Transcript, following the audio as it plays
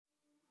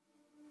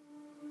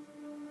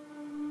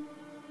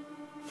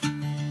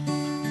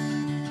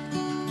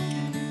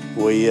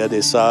we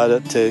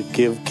decided to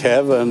give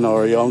Kevin,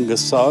 our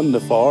youngest son, the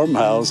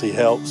farmhouse. He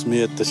helps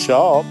me at the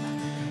shop.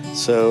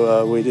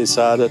 So we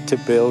decided to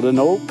build an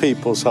old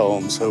people's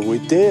home. So we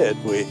did.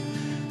 We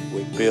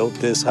built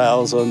this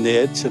house on the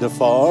edge of the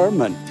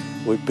farm, and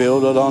we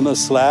built it on a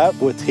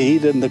slab with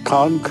heat and the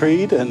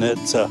concrete, and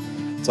it's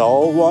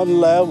all one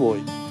level.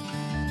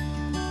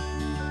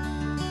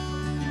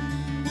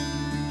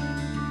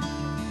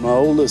 My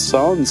oldest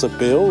son's a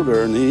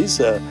builder, and he's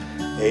a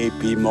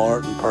A.P.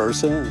 Martin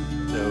person,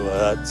 so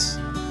that's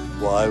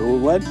why we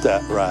went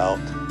that route.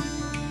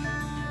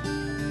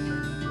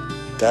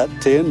 That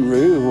tin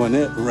roof, when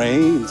it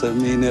rains, I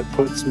mean, it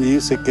puts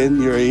music in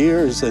your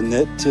ears, and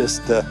it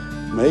just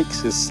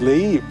makes you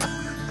sleep.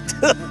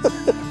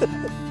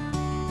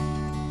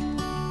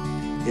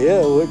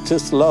 Yeah, we're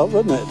just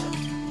loving it.